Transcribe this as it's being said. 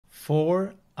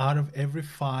4 out of every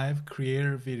 5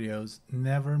 creator videos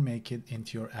never make it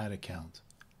into your ad account.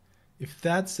 If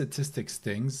that statistic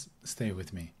stings, stay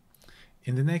with me.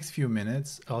 In the next few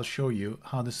minutes, I'll show you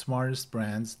how the smartest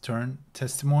brands turn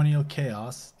testimonial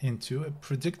chaos into a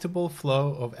predictable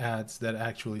flow of ads that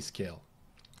actually scale.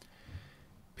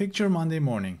 Picture Monday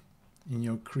morning in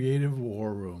your creative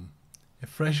war room. A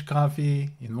fresh coffee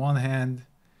in one hand,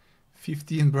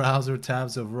 15 browser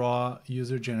tabs of raw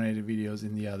user-generated videos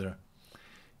in the other.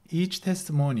 Each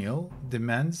testimonial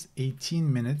demands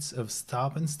 18 minutes of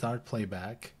stop and start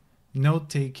playback,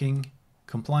 note-taking,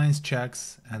 compliance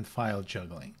checks, and file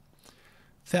juggling.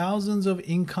 Thousands of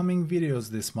incoming videos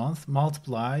this month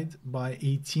multiplied by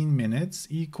 18 minutes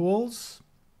equals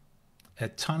a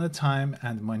ton of time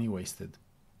and money wasted.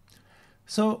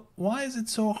 So why is it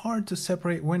so hard to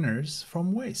separate winners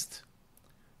from waste?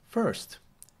 First,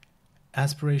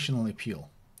 aspirational appeal.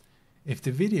 If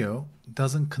the video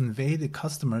doesn't convey the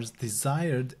customer's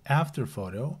desired after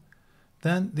photo,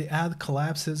 then the ad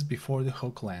collapses before the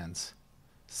hook lands.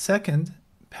 Second,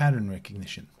 pattern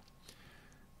recognition.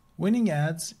 Winning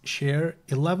ads share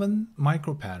 11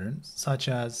 micro patterns such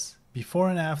as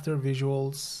before and after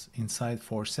visuals inside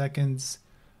 4 seconds,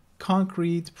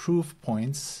 concrete proof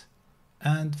points,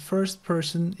 and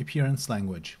first-person appearance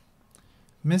language.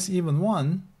 Miss even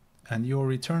one, and your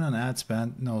return on ad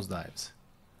spend nosedives.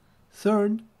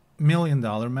 Third, $1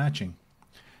 million matching.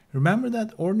 Remember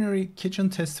that ordinary kitchen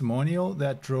testimonial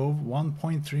that drove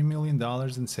 $1.3 million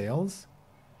in sales?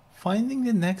 Finding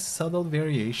the next subtle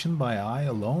variation by eye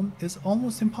alone is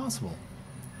almost impossible.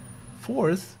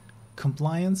 Fourth,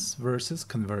 compliance versus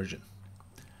conversion.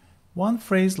 One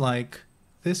phrase like,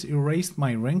 "This erased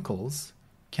my wrinkles,"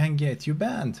 can get you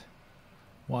banned,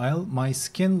 while "my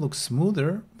skin looks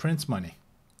smoother" prints money.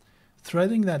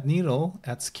 Threading that needle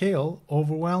at scale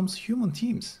overwhelms human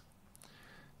teams.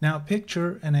 Now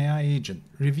picture an AI agent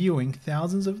reviewing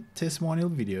thousands of testimonial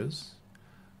videos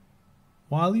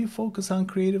while you focus on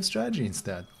creative strategy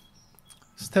instead.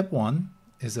 Step 1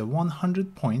 is a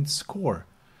 100-point score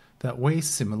that weighs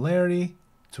similarity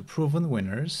to proven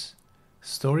winners,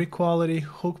 story quality,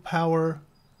 hook power,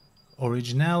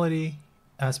 originality,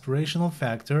 aspirational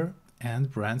factor,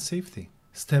 and brand safety.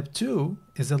 Step 2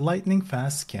 is a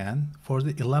lightning-fast scan for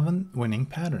the 11 winning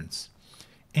patterns.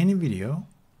 Any video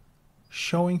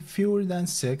showing fewer than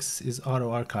 6 is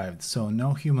auto-archived, so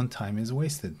no human time is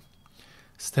wasted.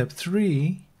 Step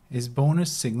 3 is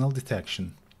bonus signal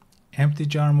detection. Empty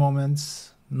jar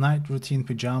moments, night routine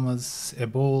pajamas, a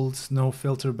bold, no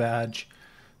filter badge.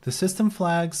 The system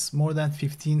flags more than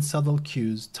 15 subtle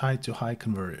cues tied to high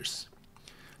converters.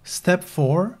 Step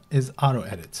 4 is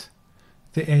auto-edit.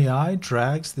 The AI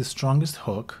drags the strongest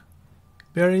hook,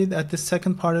 buried at the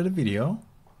second part of the video,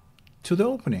 to the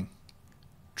opening,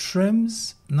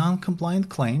 trims non-compliant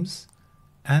claims,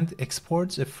 and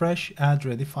exports a fresh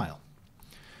ad-ready file.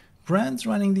 Brands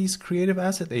running these creative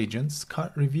asset agents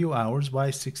cut review hours by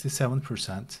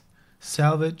 67%,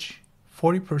 salvage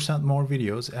 40% more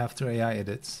videos after AI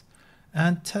edits,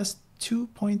 and test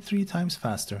 2.3 times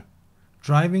faster,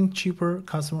 driving cheaper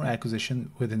customer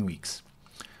acquisition within weeks.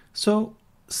 So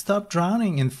stop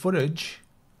drowning in footage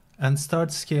and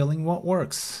start scaling what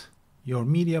works. Your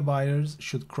media buyers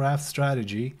should craft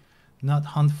strategy,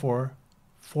 not hunt for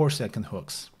 4-second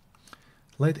hooks.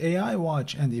 Let AI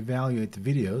watch and evaluate the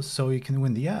videos so you can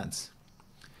win the ads.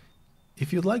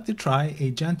 If you'd like to try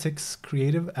Agentic's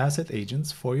creative asset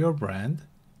agents for your brand,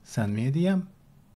 send me a DM.